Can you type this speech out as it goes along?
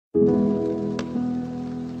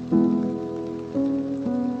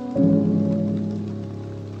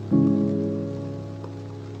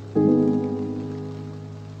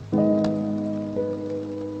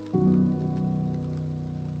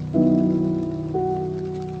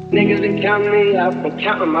Niggas been counting me out, I'm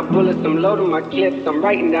counting my bullets, I'm loading my clips, I'm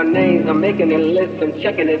writing down names, I'm making a list, I'm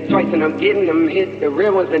checking it twice and I'm getting them hits. The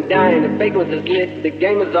real ones been dying, the fake ones is lit, the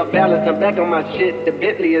game is off balance, I'm back on my shit. The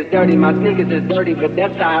Bentley is dirty, my sneakers is dirty, but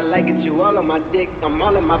that's how I like it. You all on my dick, I'm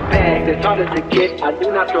all in my bag, it's hard as to get. I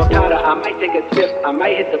do not throw powder, I might take a sip, I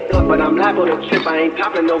might hit the floor, but I'm liable to trip. I ain't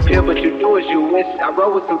popping no pill, but you do as you wish. I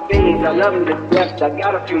roll with some fiends, I love them to death. I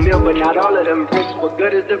got a few mil, but not all of them bricks. What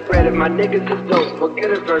good is the bread if my niggas is dope? What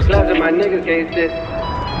good is first class if my niggas can't sit?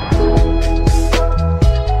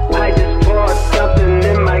 I just poured something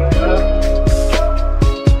in my cup.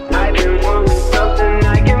 I've been wanting something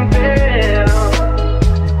I can feel.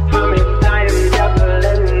 Promise I am never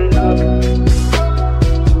letting up.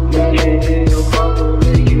 When you hear your phone, will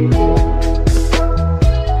make you move.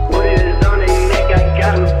 What is on their neck, I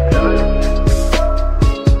got them stuck.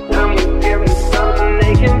 I'ma give them something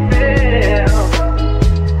they can feel.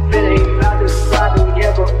 If it ain't about this, I don't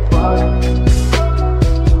give a fuck.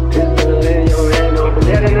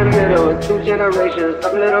 Dead in the middle of two generations,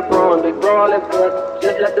 up little growing, big bro all at first.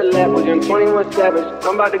 Just left the lab with young 21 Savage.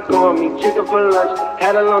 I'm about to go on me, chicken for lunch.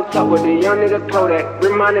 Had a long talk with the young nigga Kodak.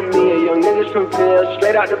 Reminded me of young niggas from Phil.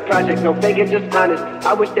 Straight out the project, no faking, just honest.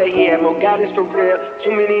 I wish that he had more guidance for real.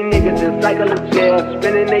 Too many niggas in cycle of jail,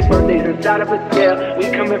 spending their birthdays inside of a jail. We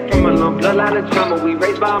coming from a long bloodline of trauma. We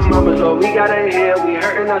raised by our mamas, Lord, we gotta heal. We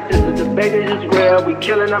hurting our sisters, the babies is real. We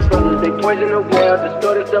killing our brothers, they poison the well.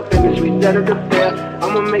 Distorted self-image, we set it to fail.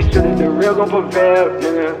 I'ma make sure that the real gon' prevail,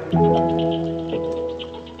 nigga.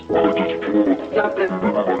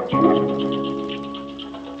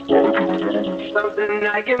 Something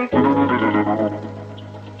I can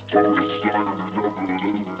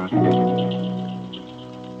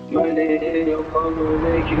when they hit your phone, will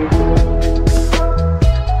make you.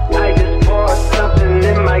 I just poured something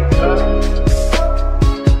in my cup.